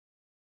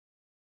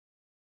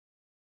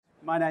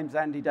My name's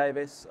Andy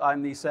Davis.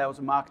 I'm the Sales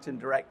and Marketing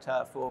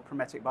Director for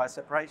Prometic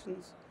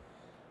Bioseparations.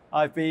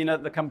 I've been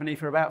at the company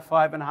for about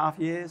 5.5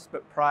 years,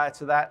 but prior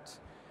to that,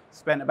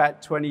 spent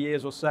about 20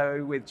 years or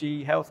so with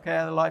GE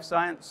Healthcare, the life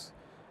science,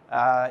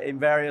 in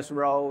various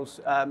roles,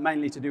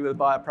 mainly to do with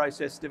the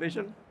bioprocess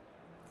division.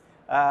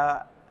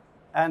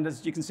 And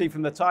as you can see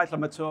from the title of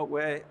my talk,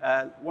 we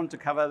want to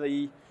cover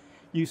the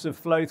use of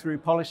flow-through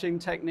polishing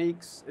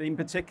techniques, in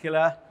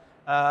particular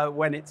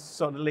when it's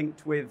sort of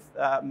linked with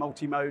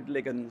multimode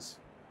ligands.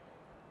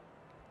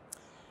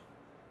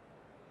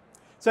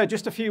 So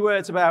just a few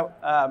words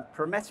about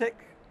Prometic.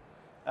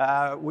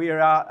 We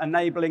are an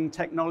enabling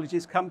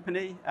technologies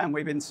company, and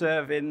we've been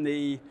serving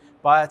the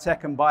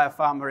biotech and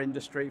biopharma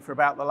industry for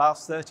about the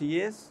last 30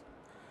 years.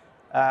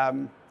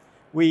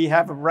 We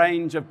have a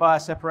range of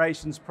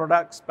bioseparations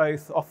products,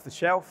 both off the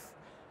shelf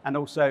and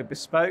also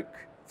bespoke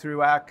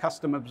through our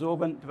custom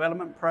absorbent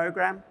development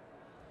program.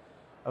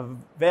 A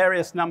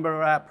various number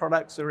of our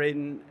products are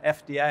in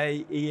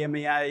FDA,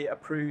 EMEA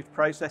approved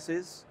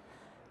processes.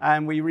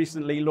 And we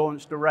recently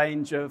launched a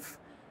range of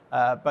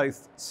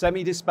both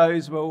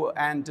semi-disposable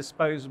and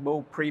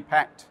disposable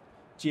pre-packed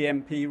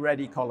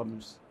GMP-ready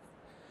columns.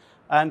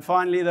 And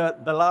finally, the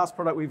last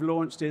product we've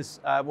launched is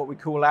what we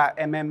call our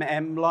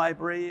MMM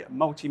library,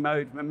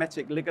 Multimode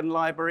Mimetic Ligand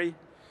Library.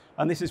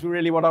 And this is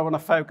really what I want to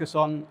focus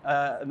on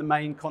the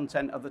main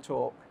content of the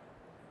talk.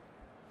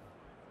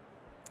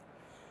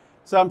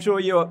 So I'm sure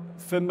you're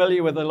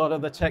familiar with a lot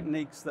of the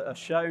techniques that are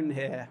shown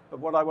here, but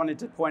what I wanted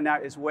to point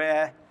out is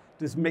where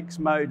does mixed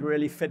mode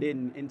really fit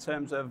in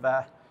terms of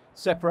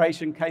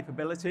separation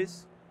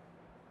capabilities.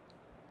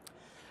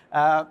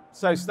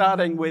 So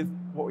starting with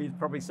what we'd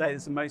probably say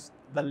is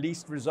the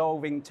least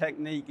resolving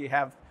technique, you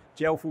have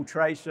gel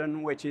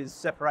filtration, which is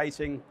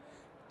separating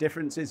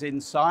differences in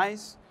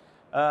size.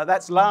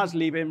 That's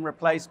largely been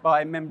replaced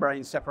by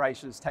membrane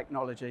separations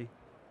technology.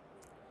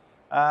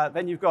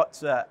 Then you've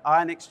got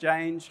ion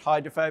exchange,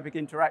 hydrophobic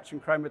interaction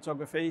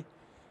chromatography,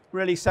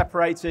 really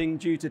separating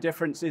due to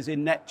differences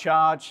in net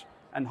charge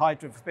and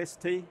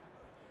hydrophobicity.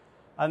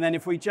 And then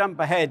if we jump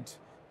ahead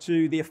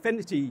to the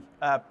affinity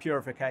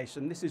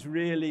purification, this is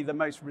really the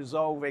most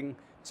resolving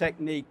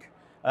technique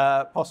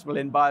possible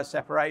in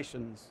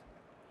bioseparations.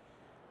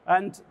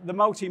 And the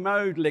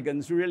multimode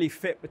ligands really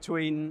fit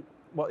between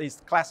what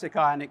is classic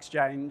ion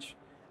exchange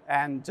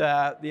and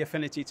the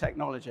affinity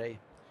technology.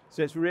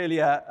 So it's really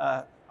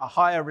a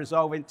higher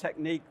resolving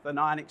technique than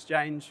ion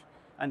exchange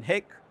and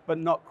HIC, but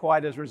not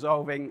quite as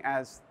resolving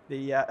as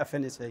the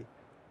affinity.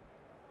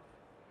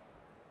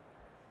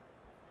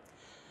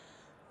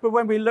 But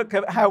when we look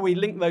at how we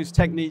link those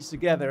techniques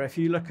together, if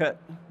you look at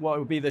what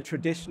would be the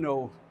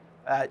traditional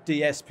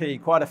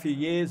DSP quite a few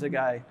years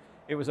ago,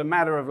 it was a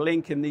matter of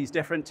linking these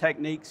different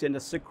techniques in a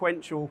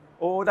sequential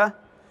order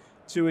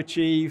to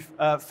achieve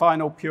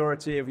final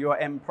purity of your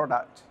end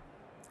product.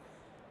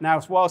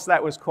 Now, whilst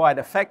that was quite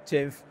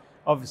effective,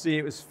 obviously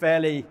it was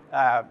fairly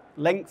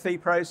lengthy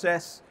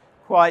process,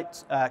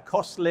 quite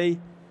costly,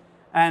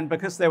 and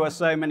because there were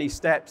so many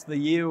steps, the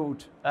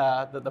yield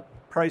that the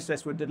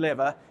process would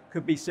deliver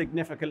could be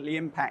significantly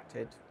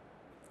impacted.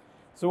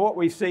 So what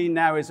we've seen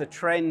now is a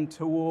trend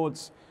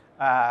towards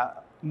a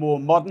more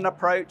modern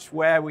approach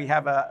where we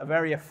have a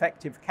very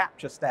effective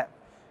capture step,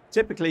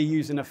 typically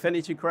using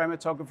affinity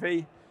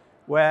chromatography,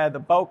 where the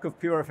bulk of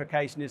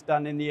purification is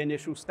done in the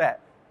initial step.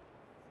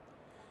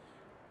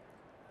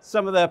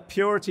 Some of the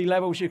purity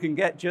levels you can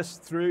get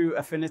just through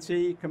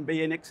affinity can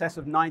be in excess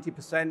of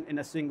 90% in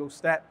a single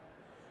step.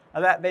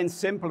 And that then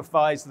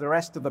simplifies the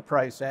rest of the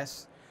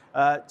process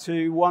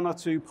to 1 or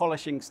 2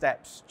 polishing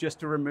steps just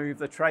to remove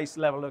the trace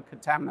level of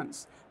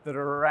contaminants that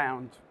are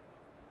around.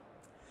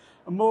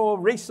 And more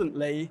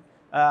recently,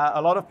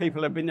 a lot of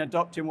people have been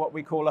adopting what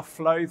we call a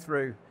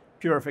flow-through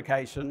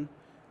purification,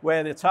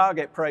 where the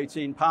target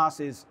protein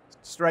passes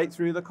straight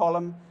through the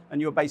column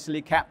and you're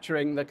basically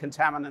capturing the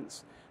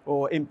contaminants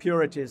or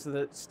impurities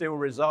that still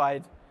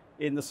reside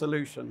in the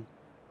solution.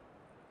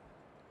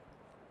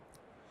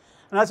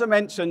 And as I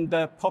mentioned,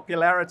 the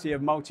popularity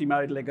of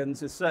multimode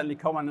ligands is certainly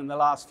common in the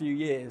last few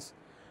years.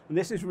 And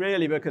this is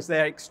really because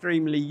they're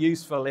extremely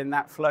useful in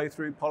that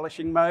flow-through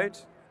polishing mode.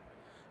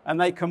 And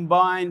they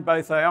combine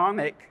both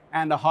ionic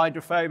and a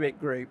hydrophobic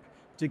group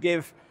to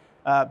give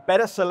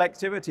better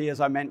selectivity,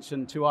 as I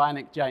mentioned, to ion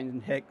exchange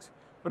and HIC,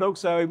 but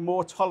also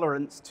more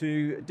tolerance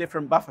to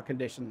different buffer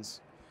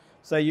conditions.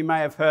 So you may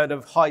have heard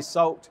of high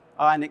salt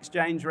ion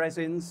exchange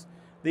resins.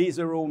 These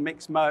are all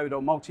mixed mode or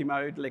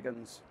multimode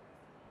ligands.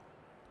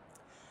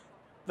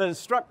 The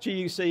structure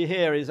you see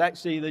here is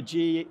actually the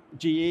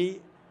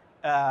GE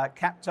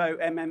Capto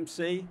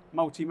MMC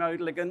multimode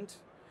ligand.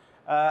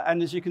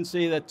 And as you can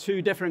see, there are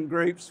 2 different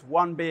groups,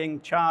 one being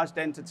charged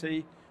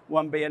entity,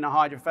 one being a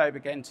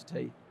hydrophobic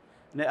entity.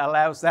 And it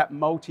allows that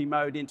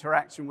multimode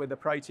interaction with the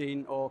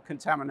protein or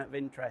contaminant of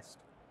interest.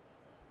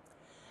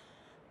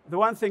 The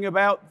one thing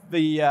about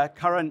the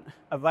current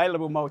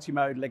available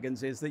multimode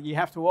ligands is that you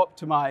have to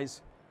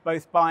optimize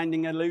both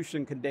binding and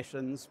elution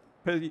conditions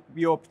per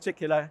your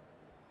particular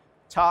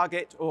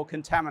target or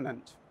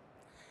contaminant.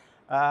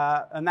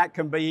 And that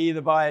can be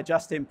either by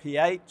adjusting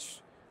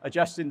pH,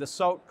 adjusting the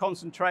salt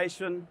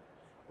concentration,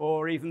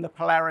 or even the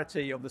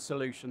polarity of the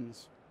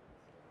solutions.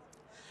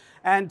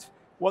 And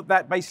what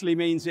that basically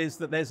means is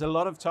that there's a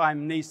lot of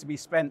time needs to be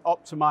spent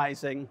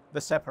optimizing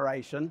the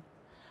separation.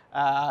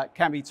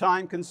 Can be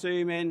time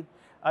consuming,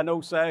 and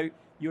also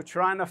you're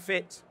trying to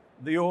fit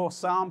your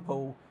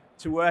sample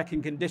to work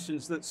in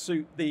conditions that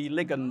suit the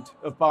ligand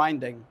of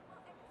binding.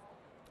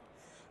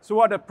 So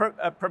what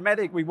a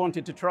Prometic we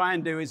wanted to try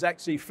and do is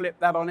actually flip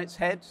that on its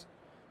head.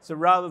 So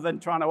rather than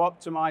trying to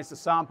optimize the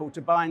sample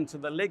to bind to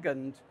the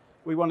ligand,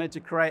 we wanted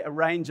to create a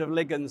range of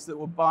ligands that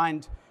will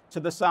bind to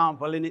the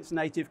sample in its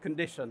native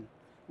condition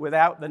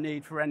without the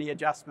need for any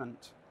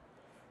adjustment.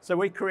 So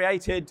we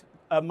created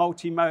a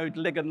multi-mode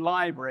ligand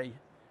library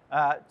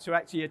to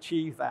actually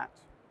achieve that.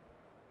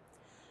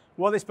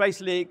 What this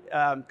basically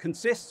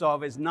consists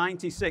of is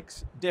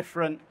 96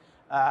 different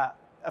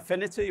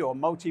affinity or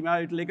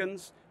multi-mode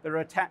ligands that are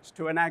attached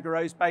to an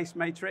agarose base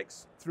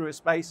matrix through a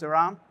spacer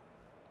arm.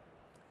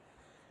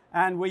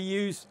 And we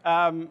use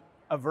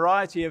a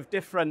variety of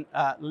different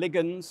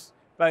ligands,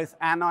 both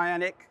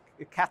anionic,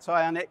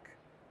 cationic,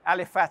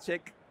 aliphatic,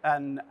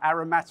 and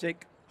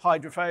aromatic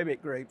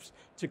hydrophobic groups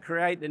to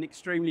create an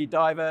extremely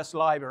diverse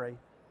library.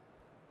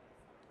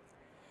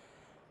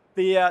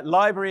 The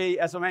library,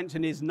 as I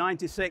mentioned, is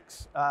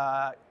 96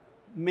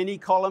 mini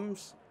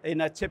columns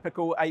in a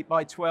typical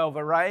 8x12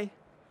 array.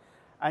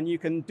 And you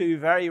can do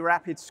very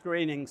rapid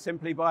screening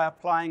simply by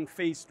applying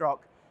feedstock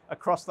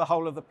across the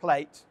whole of the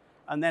plate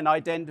and then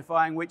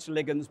identifying which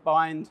ligands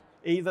bind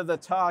either the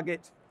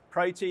target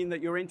protein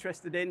that you're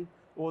interested in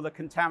or the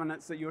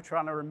contaminants that you're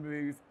trying to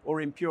remove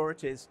or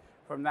impurities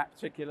from that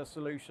particular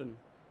solution.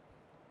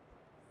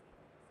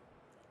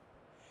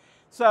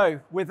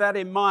 So with that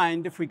in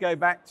mind, if we go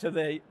back to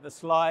the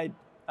slide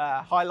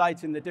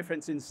highlighting the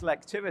difference in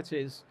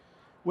selectivities,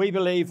 we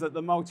believe that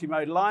the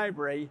multimode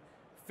library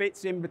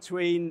fits in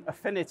between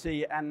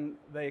affinity and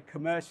the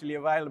commercially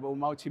available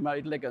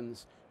multimode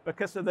ligands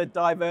because of the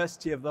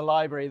diversity of the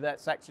library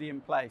that's actually in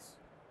place.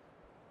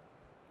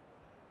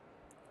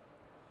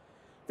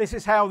 This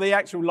is how the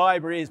actual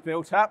library is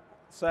built up.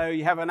 So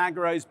you have an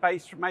agarose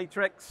base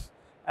matrix,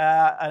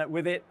 and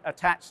with it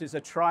attached is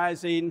a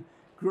triazine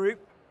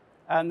group.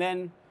 And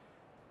then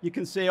you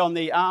can see on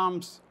the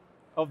arms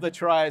of the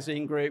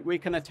triazine group, we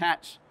can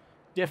attach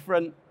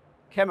different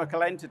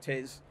chemical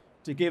entities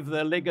to give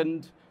the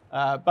ligand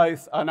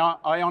both an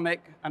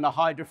ionic and a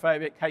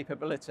hydrophobic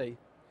capability.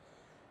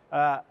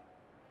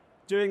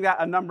 Doing that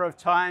a number of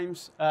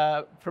times,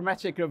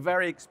 Prometic are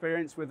very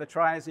experienced with the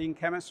triazine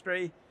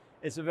chemistry.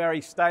 It's a very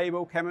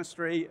stable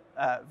chemistry,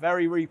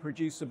 very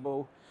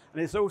reproducible,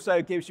 and it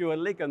also gives you a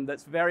ligand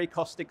that's very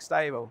caustic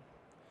stable.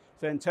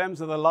 So in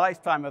terms of the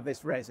lifetime of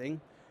this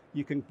resin,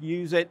 you can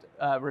use it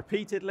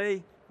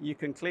repeatedly, you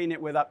can clean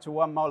it with up to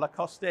 1 molar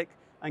caustic,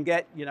 and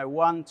get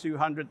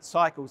 1-200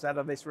 cycles out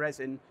of this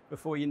resin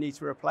before you need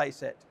to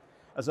replace it,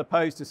 as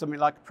opposed to something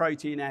like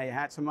protein A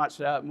had a much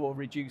more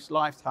reduced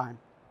lifetime.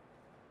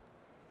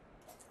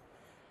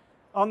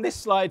 On this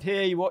slide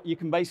here, what you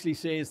can basically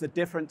see is the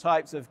different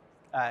types of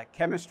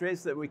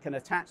chemistries that we can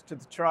attach to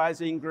the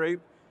triazine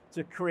group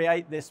to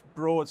create this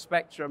broad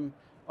spectrum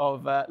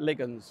of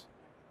ligands.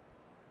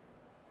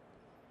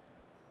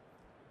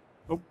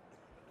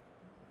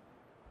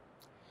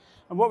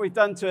 And what we've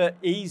done to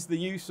ease the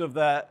use of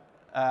the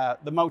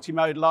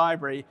multimode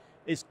library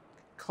is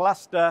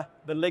cluster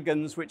the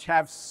ligands which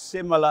have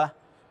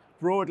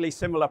broadly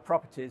similar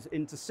properties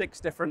into 6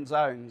 different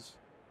zones.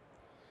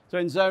 So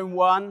in zone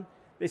 1,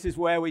 this is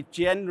where we're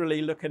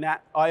generally looking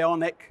at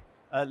ionic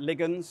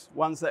ligands,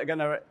 ones that are going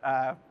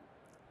to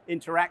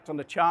interact on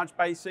a charge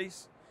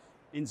basis.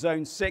 In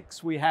zone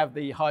 6, we have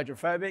the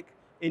hydrophobic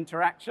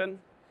interaction.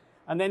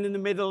 And then in the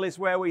middle is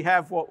where we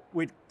have what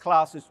we'd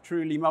class as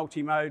truly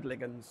multimode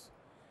ligands.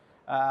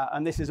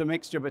 And this is a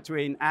mixture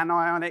between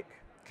anionic,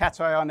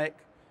 cationic,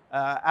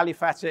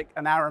 aliphatic,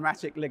 and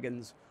aromatic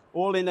ligands,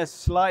 all in a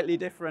slightly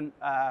different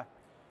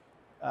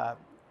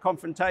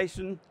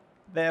confrontation,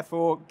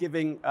 therefore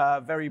giving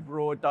very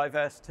broad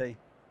diversity.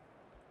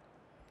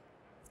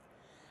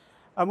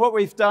 And what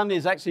we've done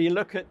is actually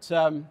look at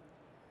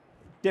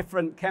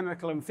different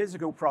chemical and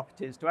physical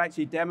properties to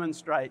actually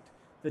demonstrate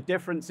the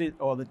differences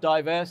or the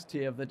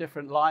diversity of the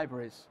different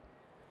libraries.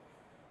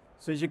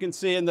 So as you can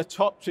see in the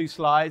top 2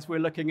 slides, we're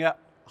looking at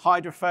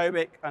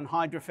hydrophobic and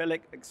hydrophilic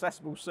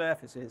accessible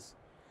surfaces.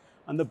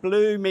 And the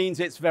blue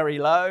means it's very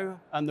low,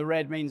 and the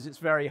red means it's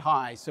very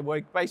high. So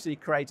we basically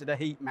created a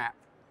heat map.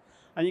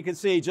 And you can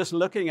see just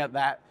looking at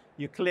that,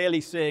 you're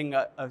clearly seeing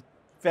a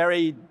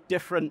very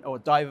different or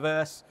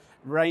diverse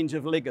range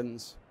of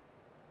ligands.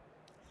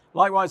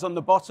 Likewise, on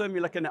the bottom,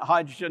 you're looking at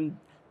hydrogen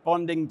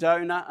bonding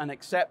donor and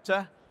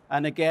acceptor.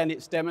 And again,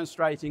 it's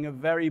demonstrating a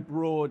very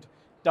broad,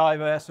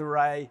 diverse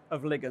array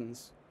of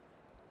ligands.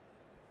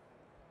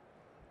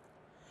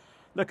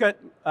 Look at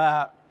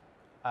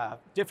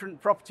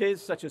different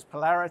properties such as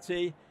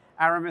polarity,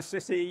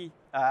 aromacity,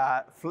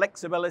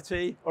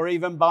 flexibility, or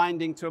even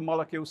binding to a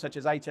molecule such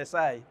as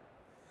HSA.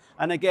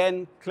 And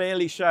again,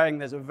 clearly showing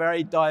there's a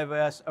very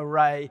diverse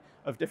array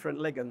of different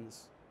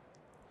ligands.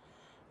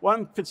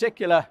 One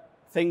particular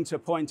thing to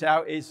point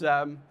out is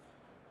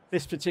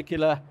this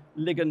particular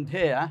ligand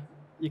here.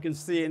 You can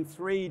see in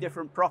 3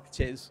 different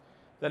properties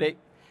that it's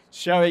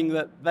showing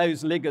that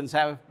those ligands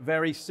have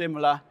very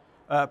similar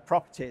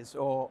properties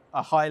or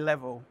a high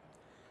level.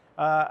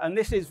 And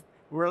this is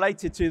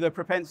related to the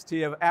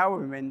propensity of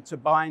albumin to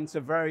bind to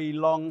very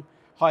long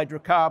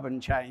hydrocarbon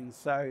chains.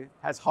 So it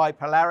has high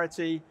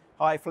polarity,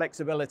 high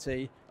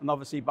flexibility, and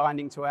obviously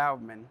binding to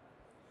albumin.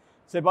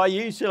 So by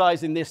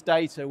utilizing this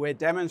data, we're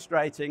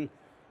demonstrating,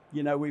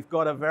 we've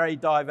got a very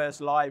diverse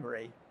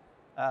library.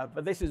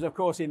 But this is, of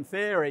course, in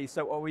theory,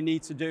 so what we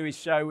need to do is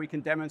show we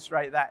can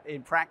demonstrate that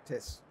in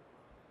practice.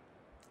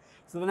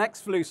 So the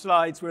next few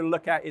slides we'll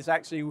look at is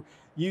actually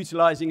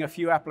utilizing a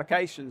few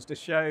applications to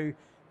show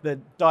the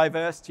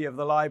diversity of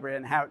the library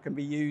and how it can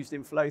be used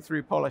in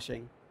flow-through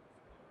polishing.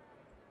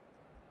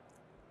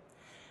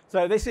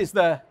 So this is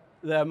the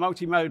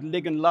Multimode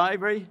ligand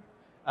library.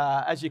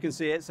 As you can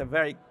see, it's a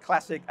very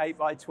classic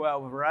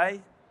 8x12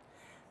 array.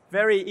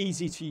 Very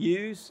easy to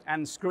use,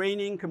 and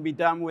screening can be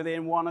done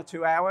within 1 or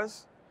 2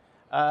 hours,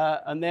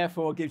 and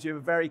therefore gives you a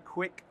very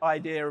quick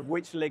idea of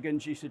which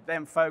ligands you should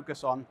then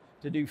focus on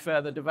to do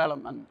further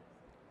development.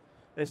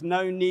 There's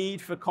no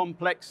need for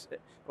complex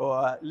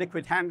or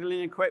liquid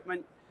handling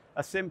equipment.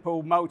 A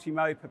simple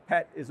multimode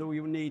pipette is all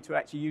you need to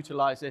actually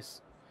utilize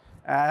this.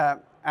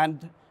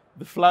 And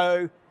the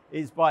flow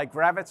is by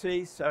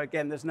gravity, so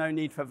again, there's no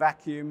need for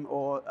vacuum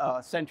or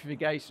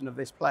centrifugation of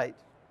this plate.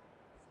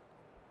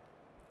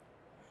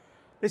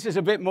 This is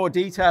a bit more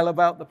detail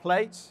about the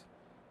plates.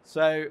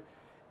 So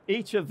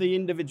each of the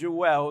individual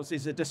wells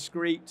is a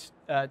discrete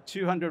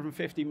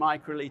 250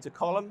 microliter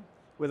column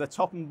with a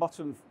top and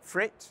bottom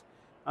frit,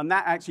 and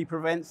that actually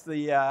prevents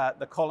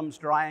the columns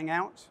drying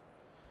out.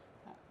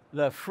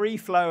 The free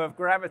flow of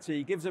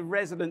gravity gives a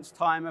residence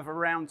time of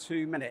around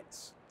 2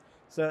 minutes.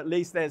 So at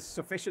least there's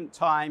sufficient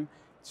time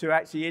to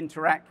actually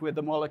interact with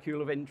the molecule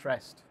of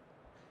interest.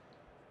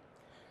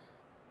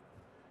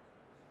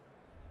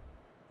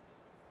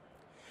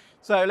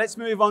 So let's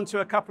move on to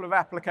a couple of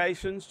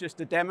applications just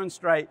to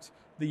demonstrate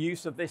the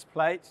use of this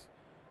plate.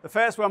 The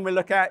first one we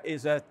look at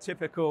is a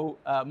typical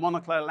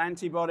monoclonal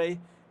antibody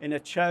in a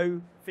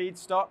CHO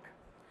feedstock.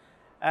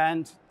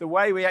 And the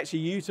way we actually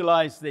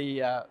utilize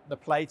the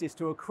plate is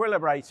to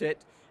equilibrate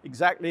it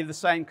exactly the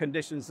same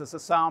conditions as the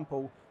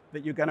sample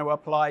that you're going to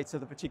apply to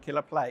the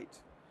particular plate.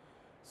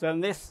 So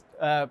in this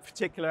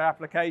particular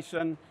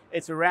application,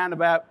 it's around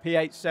about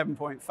pH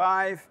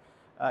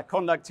 7.5,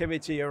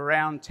 conductivity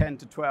around 10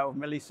 to 12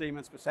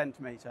 millisiemens per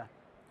centimeter.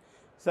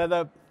 So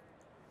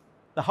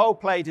the whole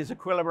plate is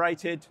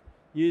equilibrated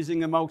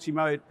using a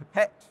multimode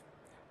pipette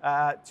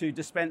to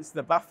dispense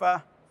the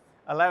buffer,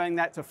 allowing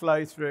that to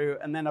flow through,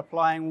 and then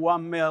applying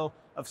 1 ml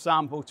of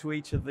sample to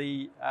each of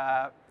the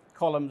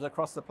columns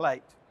across the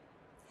plate.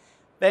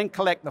 Then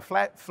collect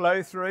the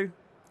flow through,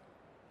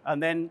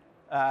 and then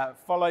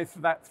follow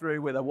that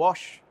through with a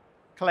wash,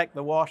 collect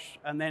the wash,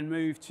 and then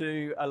move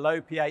to a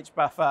low pH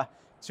buffer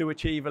to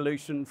achieve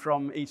elution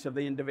from each of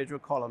the individual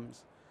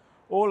columns.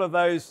 All of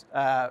those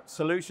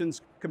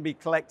solutions can be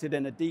collected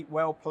in a deep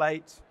well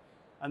plate,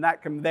 and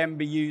that can then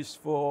be used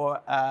for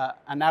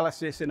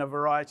analysis in a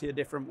variety of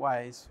different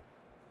ways.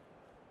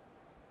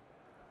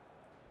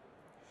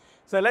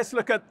 So let's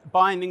look at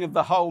binding of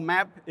the whole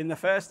map in the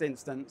first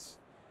instance.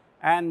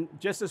 And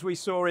just as we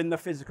saw in the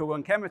physical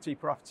and chemistry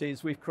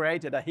properties, we've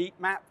created a heat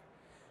map.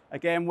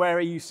 Again, where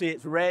you see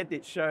it's red,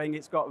 it's showing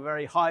it's got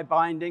very high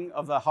binding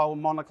of the whole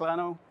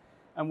monoclonal.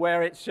 And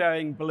where it's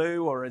showing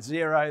blue or a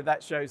 0,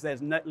 that shows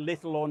there's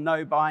little or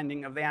no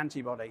binding of the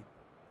antibody.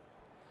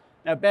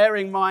 Now, bear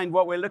in mind,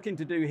 what we're looking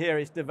to do here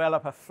is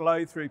develop a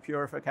flow-through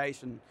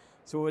purification.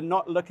 So we're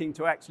not looking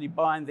to actually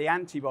bind the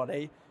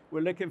antibody.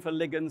 We're looking for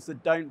ligands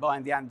that don't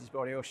bind the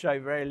antibody or show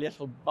very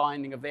little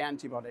binding of the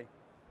antibody.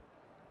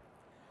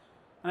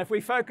 And if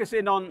we focus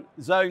in on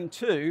zone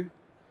 2,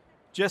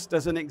 just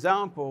as an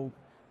example,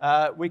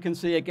 we can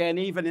see again,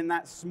 even in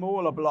that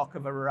smaller block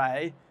of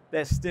array,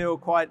 there's still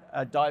quite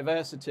a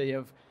diversity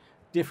of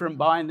different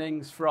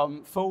bindings,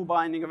 from full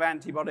binding of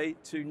antibody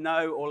to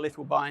no or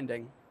little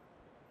binding.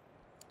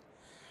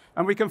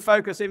 And we can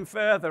focus in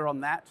further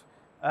on that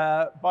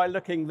by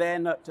looking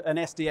then at an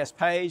SDS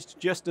page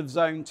just of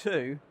zone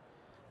 2.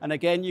 And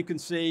again, you can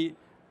see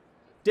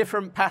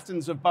different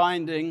patterns of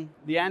binding.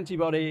 The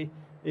antibody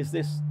is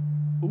this,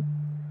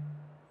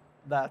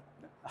 that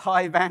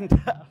high band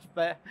up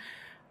there.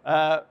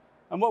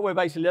 And what we're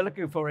basically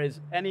looking for is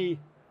any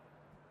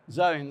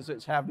zones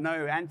which have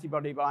no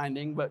antibody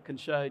binding but can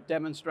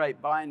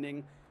demonstrate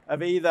binding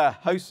of either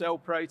host cell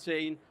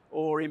protein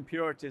or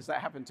impurities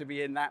that happen to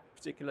be in that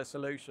particular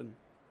solution.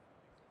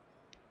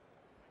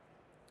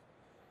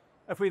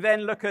 If we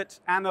then look at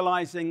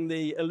analyzing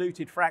the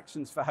eluted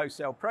fractions for host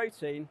cell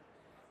protein,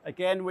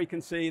 again, we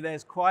can see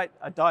there's quite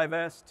a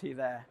diversity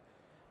there.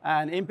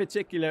 And in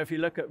particular, if you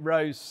look at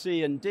rows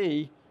C and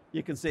D,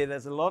 you can see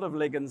there's a lot of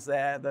ligands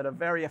there that are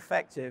very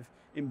effective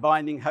in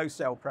binding host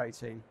cell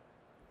protein.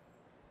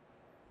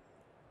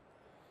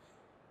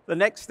 The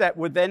next step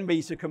would then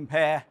be to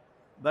compare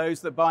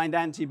those that bind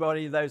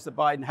antibody, those that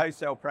bind host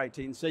cell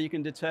proteins, so you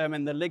can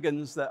determine the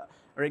ligands that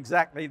are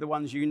exactly the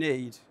ones you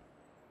need.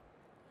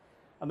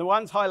 And the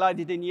ones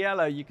highlighted in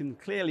yellow, you can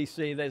clearly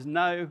see there's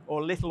no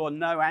or little or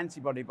no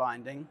antibody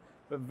binding,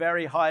 but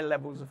very high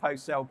levels of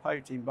host cell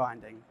protein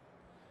binding.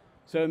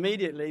 So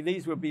immediately,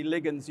 these would be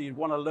ligands you'd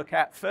want to look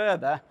at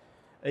further,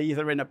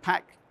 either in a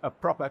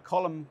proper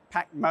column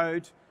pack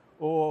mode,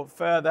 or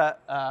further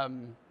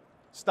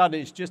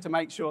studies just to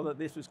make sure that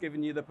this was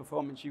giving you the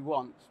performance you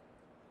want.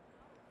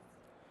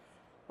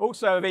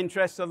 Also of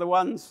interest are the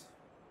ones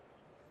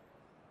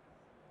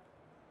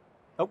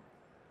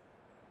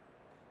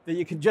that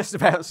you can just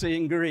about see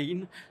in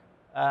green.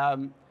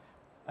 And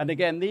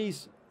again,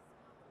 these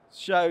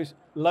shows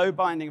low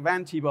binding of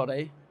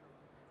antibody,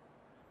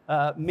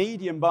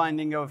 medium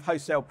binding of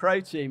host cell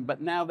protein,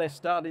 but now they're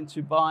starting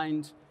to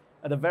bind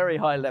at a very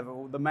high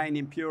level the main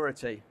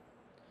impurity.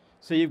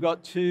 So you've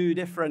got two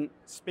different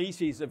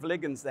species of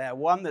ligands there,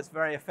 one that's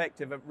very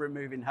effective at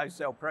removing host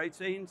cell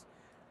proteins,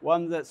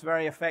 one that's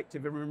very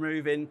effective at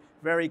removing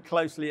very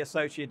closely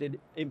associated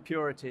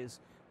impurities,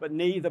 but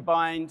neither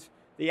bind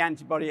the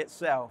antibody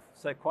itself.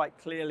 So quite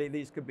clearly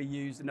these could be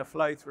used in a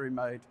flow-through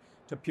mode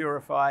to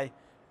purify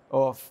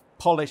or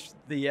polish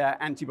the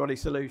antibody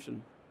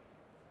solution.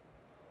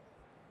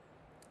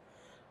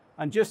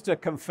 And just to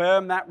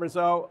confirm that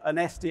result, an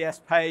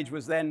SDS page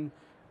was then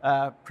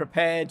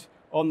prepared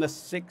on the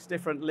 6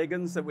 different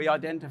ligands that we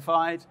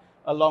identified,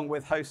 along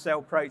with host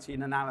cell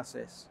protein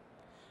analysis.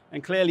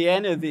 And clearly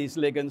any of these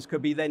ligands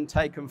could be then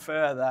taken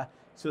further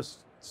to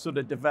sort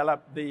of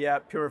develop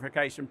the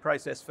purification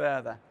process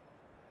further.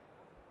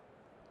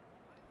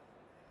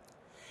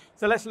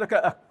 So let's look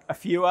at a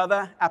few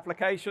other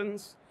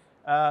applications.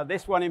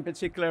 This one in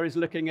particular is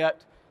looking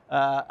at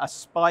a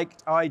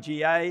spiked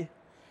IgA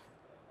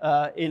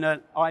in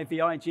an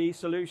IVIG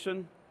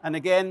solution. And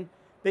again,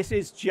 this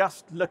is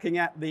just looking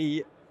at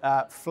the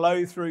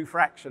flow-through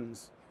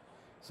fractions.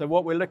 So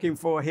what we're looking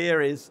for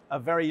here is a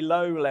very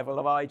low level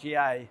of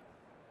IgA.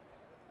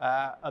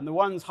 And the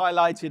ones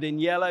highlighted in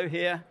yellow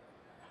here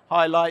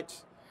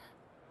highlight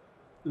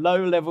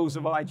low levels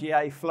of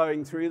IgA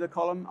flowing through the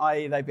column,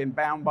 i.e. they've been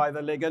bound by the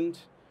ligand.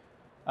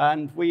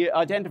 And we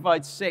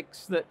identified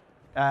 6 that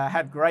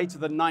had greater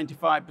than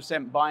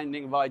 95%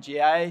 binding of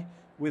IgA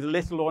with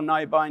little or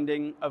no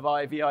binding of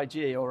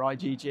IVIG or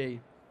IgG.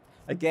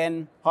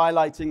 Again,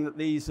 highlighting that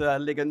these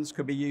ligands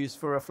could be used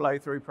for a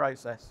flow-through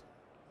process.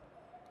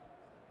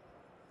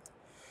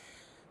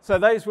 So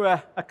those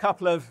were a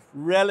couple of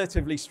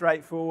relatively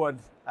straightforward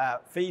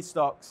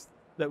feedstocks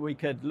that we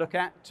could look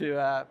at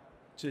to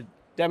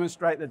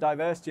demonstrate the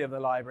diversity of the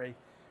library.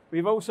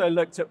 We've also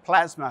looked at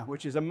plasma,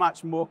 which is a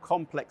much more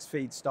complex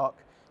feedstock,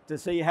 to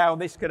see how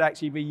this could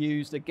actually be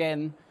used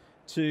again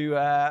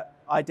to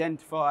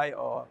identify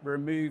or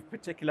remove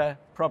particular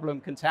problem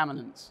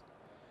contaminants.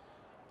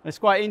 It's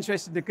quite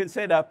interesting to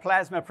consider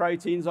plasma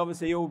proteins,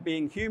 obviously all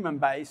being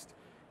human-based,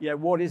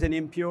 what is an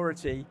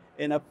impurity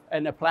in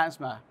a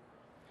plasma?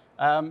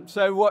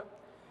 So what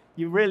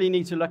you really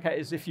need to look at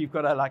is if you've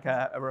got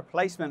a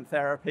replacement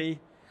therapy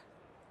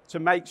to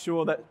make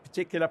sure that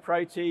particular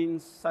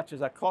proteins, such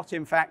as a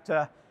clotting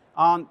factor,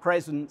 aren't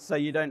present so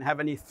you don't have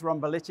any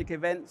thrombolytic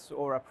events,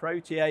 or a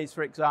protease,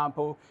 for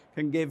example,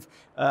 can give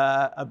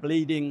a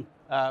bleeding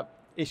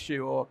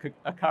issue or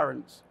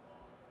occurrence.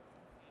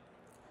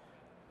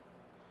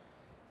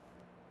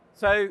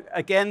 So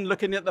again,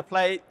 looking at the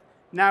plate,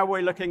 now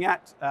we're looking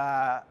at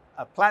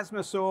a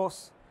plasma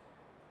source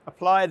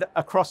applied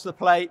across the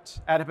plate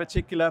at a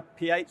particular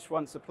pH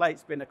once the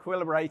plate's been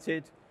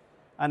equilibrated.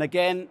 And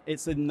again,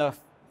 it's in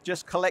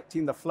just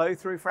collecting the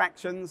flow-through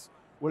fractions.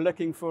 We're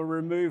looking for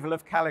removal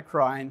of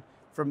kallikrein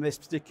from this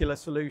particular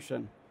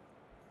solution.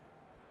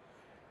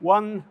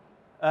 One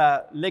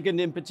ligand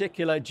in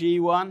particular,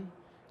 G1,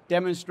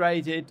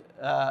 demonstrated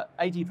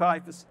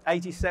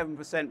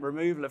 87%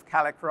 removal of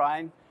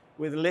kallikrein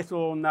with little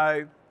or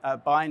no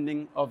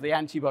binding of the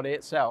antibody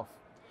itself.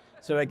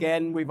 So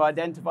again, we've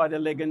identified a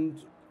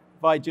ligand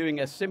by doing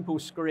a simple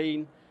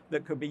screen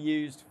that could be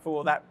used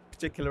for that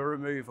particular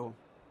removal.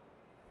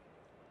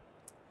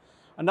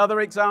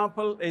 Another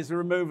example is the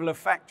removal of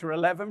factor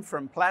 11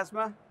 from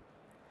plasma.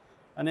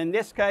 And in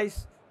this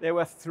case, there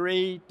were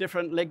 3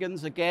 different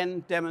ligands,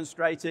 again,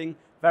 demonstrating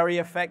very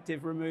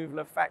effective removal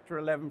of factor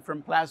 11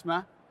 from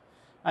plasma.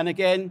 And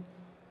again,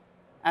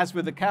 as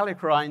with the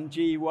kallikrein,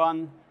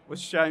 G1 was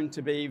shown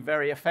to be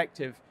very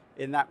effective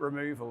in that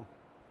removal.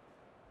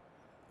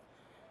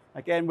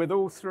 Again, with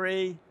all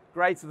 3,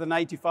 greater than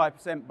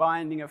 85%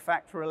 binding of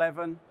factor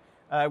 11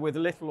 with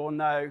little or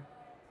no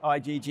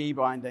IgG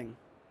binding.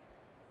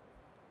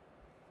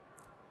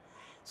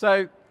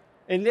 So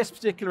in this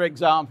particular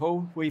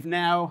example, we've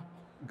now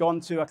gone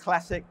to a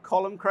classic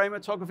column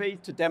chromatography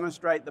to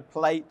demonstrate the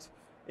plate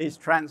is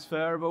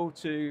transferable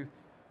to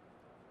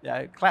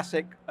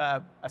classic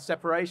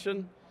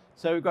separation.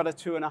 So we've got a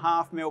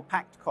 2.5 mil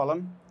packed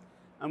column,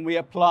 and we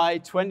apply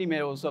 20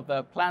 mils of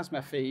the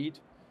plasma feed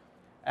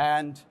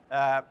and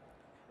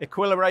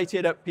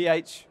equilibrated at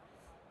pH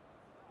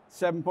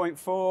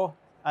 7.4,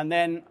 and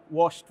then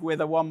washed with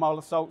a 1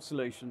 molar salt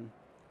solution.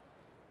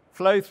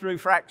 Flow-through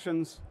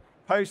fractions,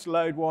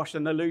 post-load wash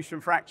and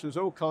elution fractions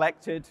all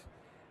collected,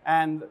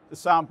 and the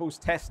samples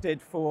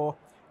tested for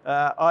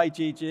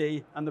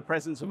IgG and the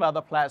presence of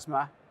other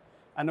plasma,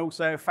 and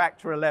also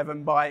factor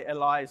 11 by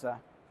ELISA.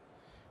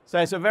 So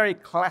it's a very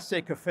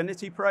classic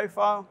affinity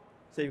profile.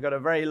 So you've got a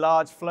very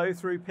large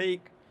flow-through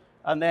peak,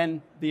 and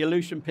then the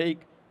elution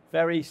peak,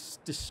 very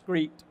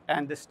discrete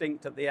and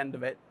distinct at the end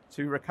of it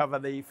to recover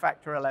the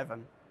factor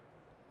 11.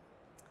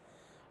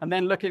 And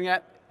then looking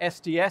at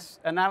STS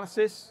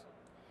analysis,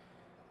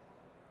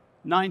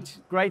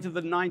 greater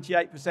than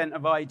 98%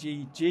 of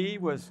IgG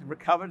was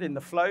recovered in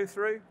the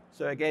flow-through.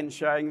 So again,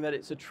 showing that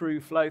it's a true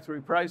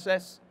flow-through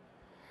process.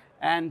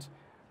 And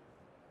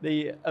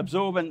the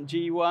absorbent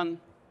G1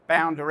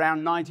 bound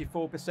around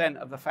 94%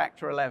 of the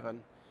factor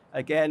 11.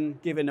 Again,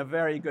 giving a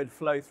very good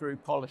flow-through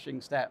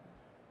polishing step.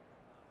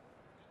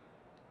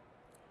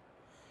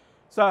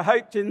 So I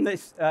hoped in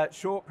this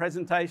short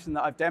presentation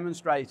that I've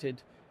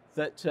demonstrated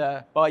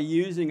that by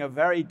using a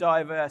very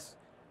diverse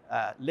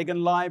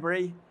ligand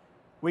library,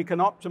 we can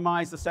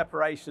optimize the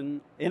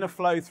separation in a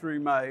flow-through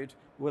mode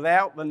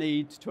without the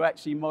need to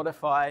actually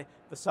modify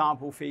the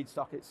sample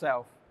feedstock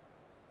itself.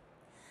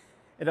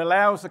 It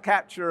allows the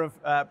capture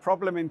of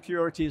problem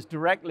impurities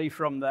directly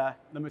from the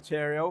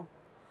material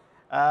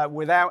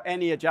without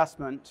any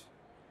adjustment.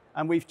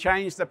 And we've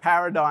changed the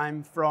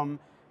paradigm from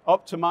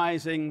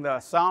optimizing the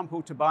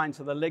sample to bind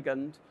to the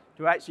ligand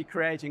to actually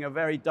creating a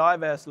very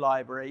diverse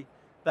library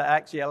that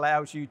actually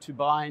allows you to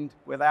bind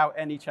without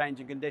any change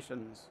in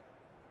conditions.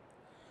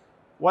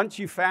 Once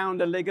you've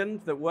found a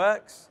ligand that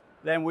works,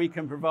 then we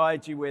can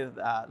provide you with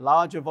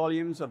larger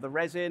volumes of the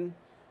resin,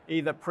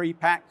 either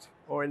pre-packed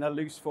or in a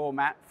loose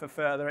format for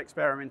further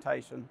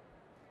experimentation.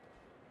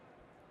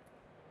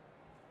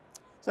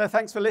 So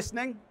thanks for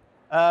listening.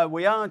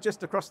 We are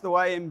just across the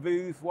way in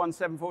booth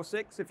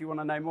 1746 if you want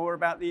to know more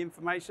about the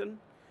information.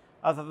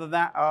 Other than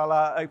that, I'll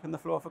open the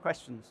floor for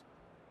questions.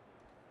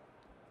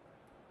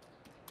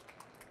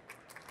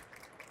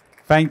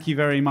 Thank you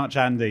very much,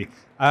 Andy.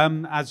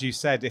 As you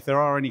said, if there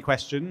are any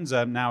questions,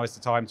 now is the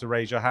time to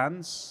raise your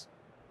hands.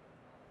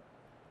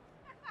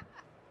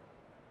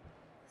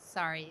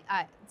 Sorry,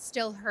 I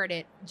still heard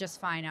it just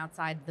fine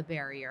outside the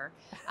barrier.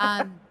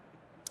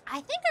 I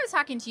think I was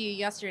talking to you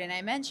yesterday, and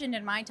I mentioned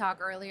in my talk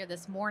earlier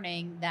this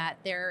morning that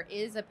there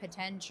is a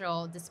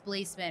potential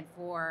displacement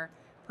for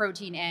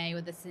protein A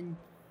with a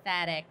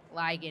synthetic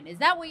ligand. Is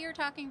that what you're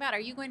talking about? Are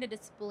you going to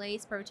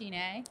displace protein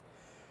A?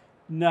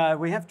 No,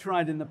 we have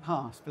tried in the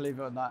past, believe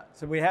it or not.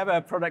 So we have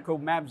a product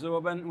called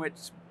mabsorbent,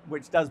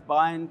 which does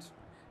bind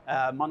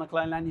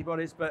monoclonal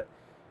antibodies, but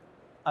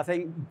I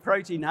think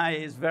protein A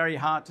is very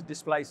hard to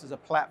displace as a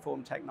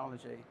platform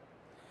technology.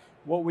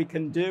 What we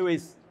can do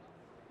is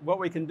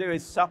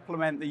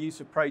supplement the use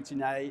of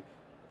protein A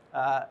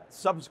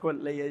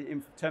subsequently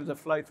in terms of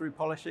flow-through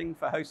polishing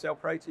for host cell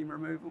protein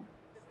removal.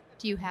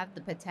 Do you have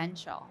the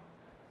potential?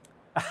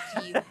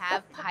 Do you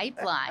have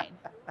pipeline?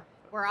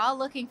 We're all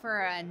looking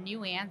for a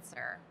new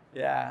answer.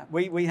 Yeah,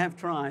 we have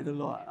tried a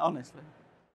lot, honestly.